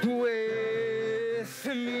with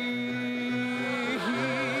me.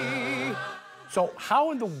 So how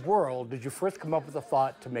in the world did you first come up with the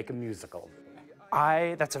thought to make a musical?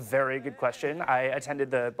 That's a very good question. I attended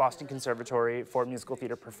the Boston Conservatory for Musical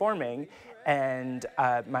Theater Performing, and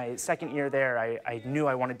my second year there, I knew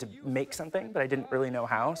I wanted to make something, but I didn't really know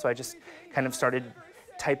how, so I just kind of started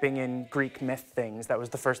typing in Greek myth things. That was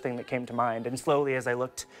the first thing that came to mind. And slowly, as I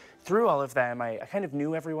looked through all of them, I kind of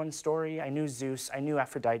knew everyone's story. I knew Zeus, I knew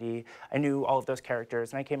Aphrodite, I knew all of those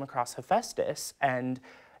characters, and I came across Hephaestus, and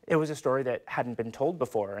it was a story that hadn't been told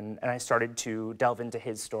before, and I started to delve into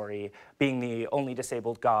his story, being the only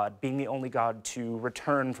disabled god, being the only god to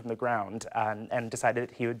return from the ground, and decided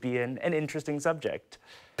that he would be an interesting subject.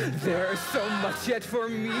 There's so much yet for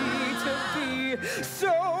me to be,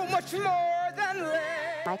 so much more than less.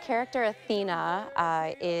 My character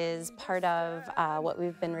Athena is part of what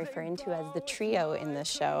we've been referring to as the trio in this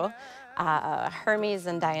show. Hermes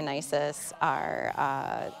and Dionysus are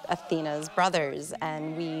Athena's brothers,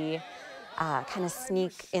 and we kind of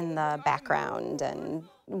sneak in the background and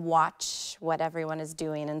watch what everyone is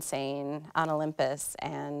doing and saying on Olympus,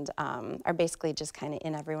 and are basically just kind of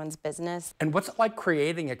in everyone's business. And what's it like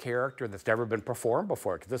creating a character that's never been performed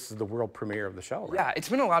before? Because this is the world premiere of the show, right? Yeah, it's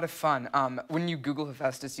been a lot of fun. When you Google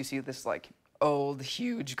Hephaestus, you see this like old,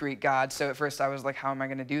 huge Greek god. So at first I was like, how am I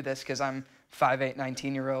going to do this? Because I'm 5'8",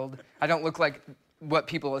 19-year-old. I don't look like what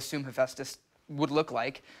people assume Hephaestus would look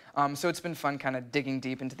like. So it's been fun kind of digging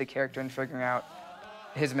deep into the character and figuring out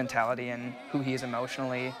his mentality and who he is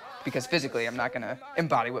emotionally, because physically I'm not going to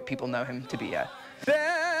embody what people know him to be yet.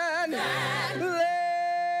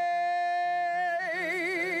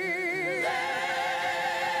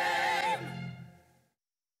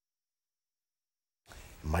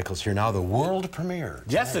 Michael's here now, the world premiere.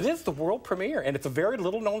 Yes, it is the world premiere, and it's a very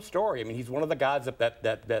little-known story. I mean, he's one of the gods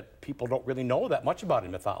that people don't really know that much about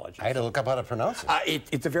in mythology. I had to look up how to pronounce it.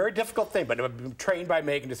 It's a very difficult thing, but I've been trained by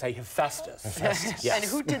Megan to say Hephaestus. Hephaestus. Yes. And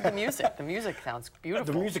who did the music? The music sounds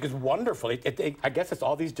beautiful. The music is wonderful. I guess it's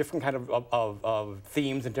all these different kind of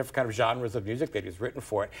themes and different kind of genres of music that he's written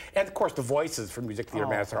for it. And, of course, the voices for Music Theater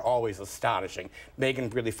Madison are always astonishing. Megan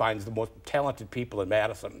really finds the most talented people in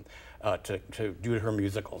Madison to do her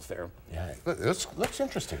musicals there. Yeah, looks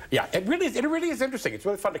interesting. Yeah, it really is interesting. It's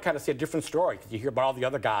really fun to kind of see a different story. You hear about all the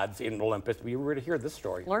other gods in Olympus, but you really hear this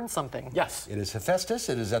story. Learn something. Yes. It is Hephaestus.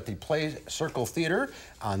 It is at the Play Circle Theater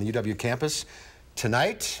on the UW campus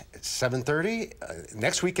tonight at 7:30.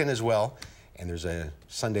 Next weekend as well. And there's a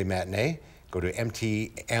Sunday matinee. Go to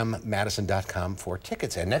mtmmadison.com for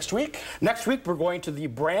tickets. And next week? Next week, we're going to the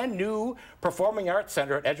brand new Performing Arts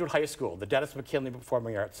Center at Edgewood High School, the Dennis McKinley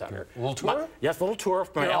Performing Arts Center. A little tour? Yes, a little tour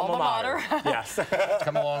from my alma mater. Yes. It's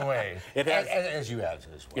come a long way. It has. As you have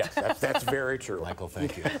as well. Yes, that's very true. Michael,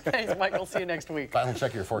 thank you. Thanks, Michael. See you next week. Final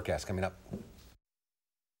check of your forecast coming up.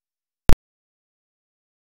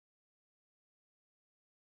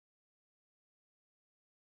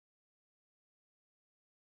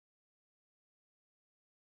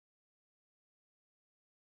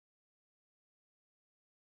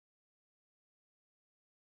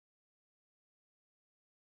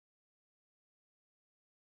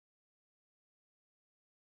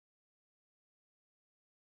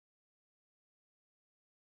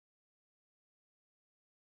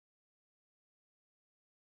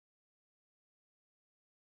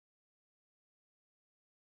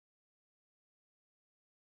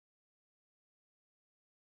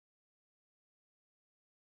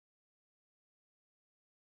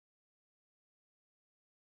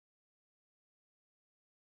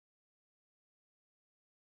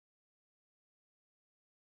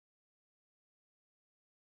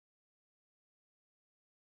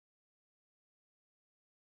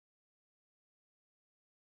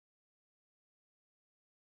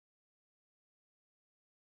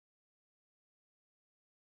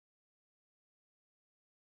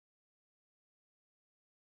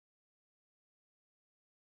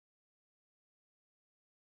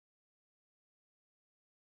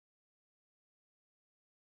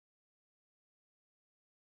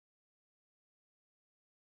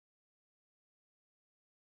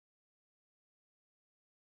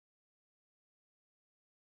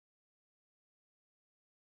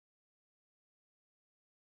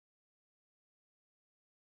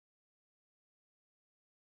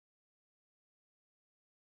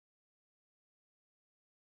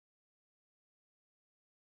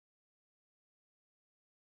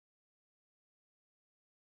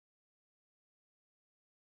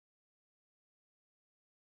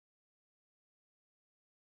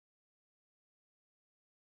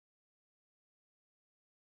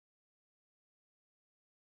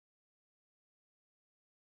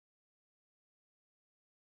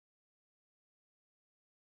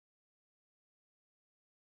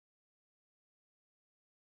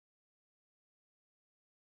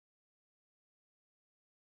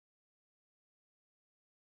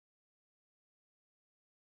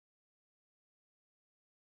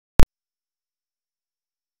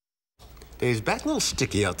 Dave's back a little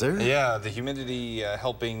sticky out there. Yeah, the humidity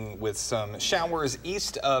helping with some showers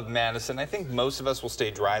east of Madison. I think most of us will stay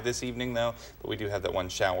dry this evening, though, but we do have that one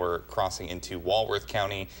shower crossing into Walworth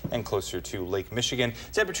County and closer to Lake Michigan.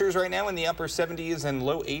 Temperatures right now in the upper 70s and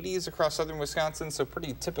low 80s across southern Wisconsin, so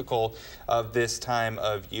pretty typical of this time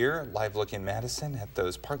of year. Live look in Madison at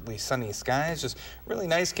those partly sunny skies. Just really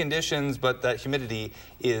nice conditions, but that humidity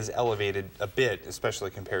is elevated a bit, especially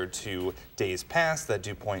compared to days past. That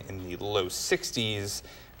dew point in the low 60s.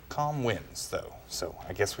 Calm winds, though, so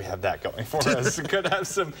I guess we have that going for us. Could have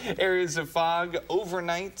some areas of fog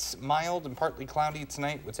overnight, mild and partly cloudy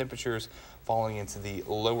tonight, with temperatures falling into the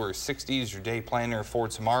lower 60s. Your day planner for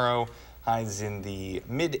tomorrow, highs in the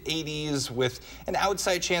mid-80s with an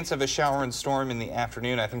outside chance of a shower and storm in the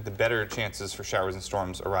afternoon. I think the better chances for showers and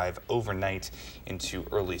storms arrive overnight into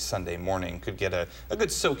early Sunday morning. Could get a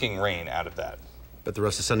good soaking rain out of that. But the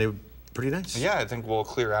rest of Sunday, pretty nice. Yeah, I think we'll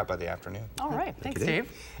clear out by the afternoon. All right. Thanks,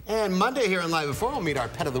 Dave. And Monday here on Live at 4, we'll meet our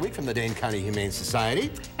Pet of the Week from the Dane County Humane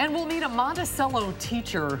Society. And we'll meet a Monticello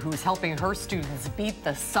teacher who's helping her students beat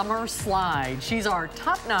the summer slide. She's our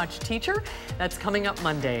top-notch teacher. That's coming up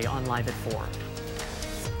Monday on Live at 4.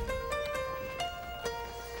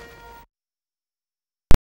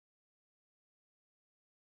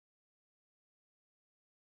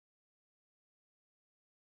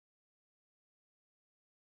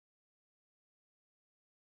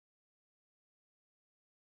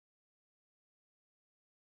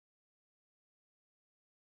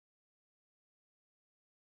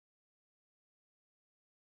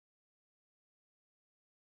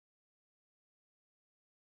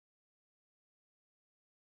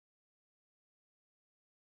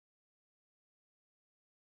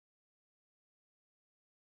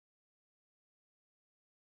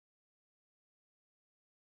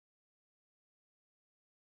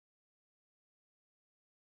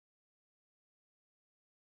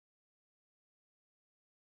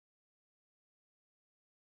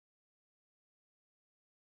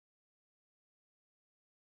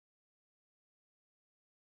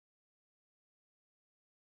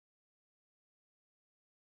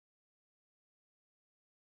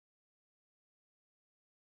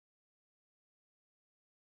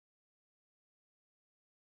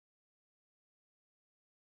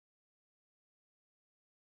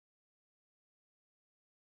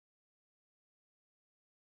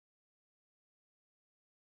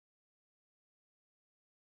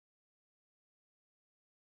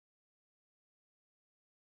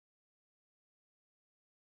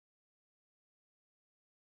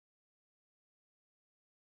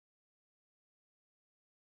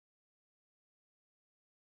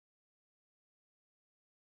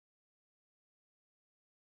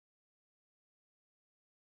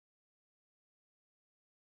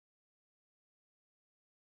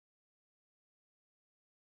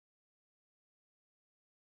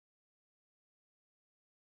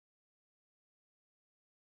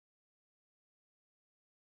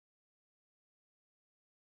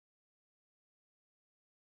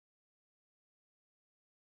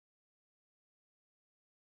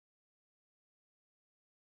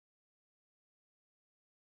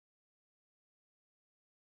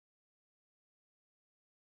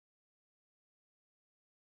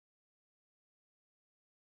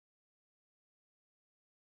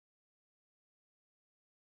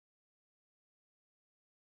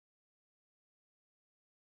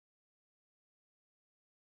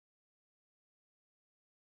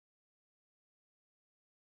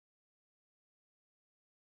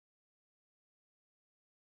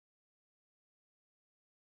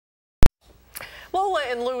 Lola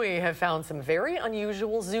and Louie have found some very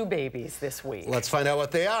unusual zoo babies this week. Let's find out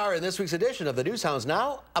what they are in this week's edition of the News Hounds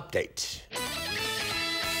Now Update.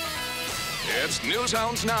 It's News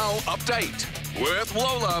Hounds Now Update with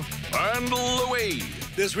Lola and Louie.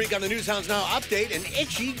 This week on the News Hounds Now Update, an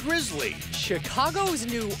itchy grizzly, Chicago's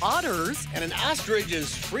new otters, and an ostrich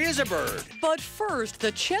as free as a bird. But first,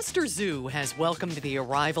 the Chester Zoo has welcomed the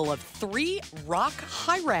arrival of 3 rock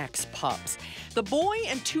hyrax pups. The boy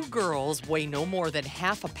and 2 girls weigh no more than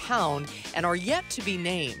half a pound and are yet to be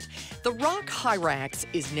named. The rock hyrax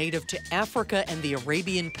is native to Africa and the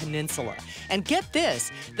Arabian Peninsula. And get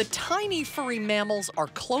this, the tiny furry mammals are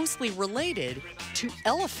closely related to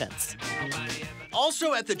elephants.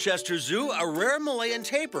 Also at the Chester Zoo, a rare Malayan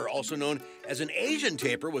tapir, also known as an Asian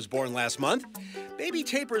tapir, was born last month. Baby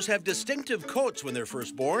tapirs have distinctive coats when they're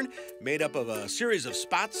first born, made up of a series of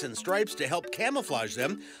spots and stripes to help camouflage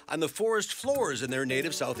them on the forest floors in their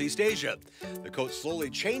native Southeast Asia. The coat slowly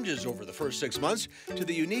changes over the first 6 months to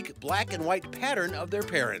the unique black and white pattern of their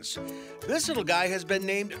parents. This little guy has been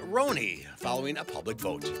named Roni, following a public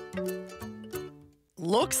vote.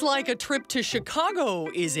 Looks like a trip to Chicago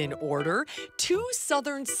is in order. 2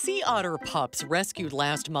 southern sea otter pups rescued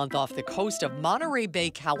last month off the coast of Monterey Bay,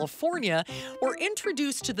 California, were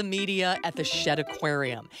introduced to the media at the Shedd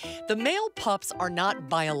Aquarium. The male pups are not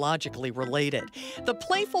biologically related. The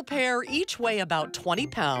playful pair each weigh about 20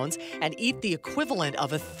 pounds and eat the equivalent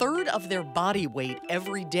of 1/3 of their body weight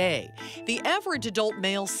every day. The average adult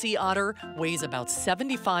male sea otter weighs about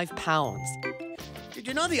 75 pounds. Did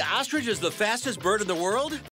you know the ostrich is the fastest bird in the world?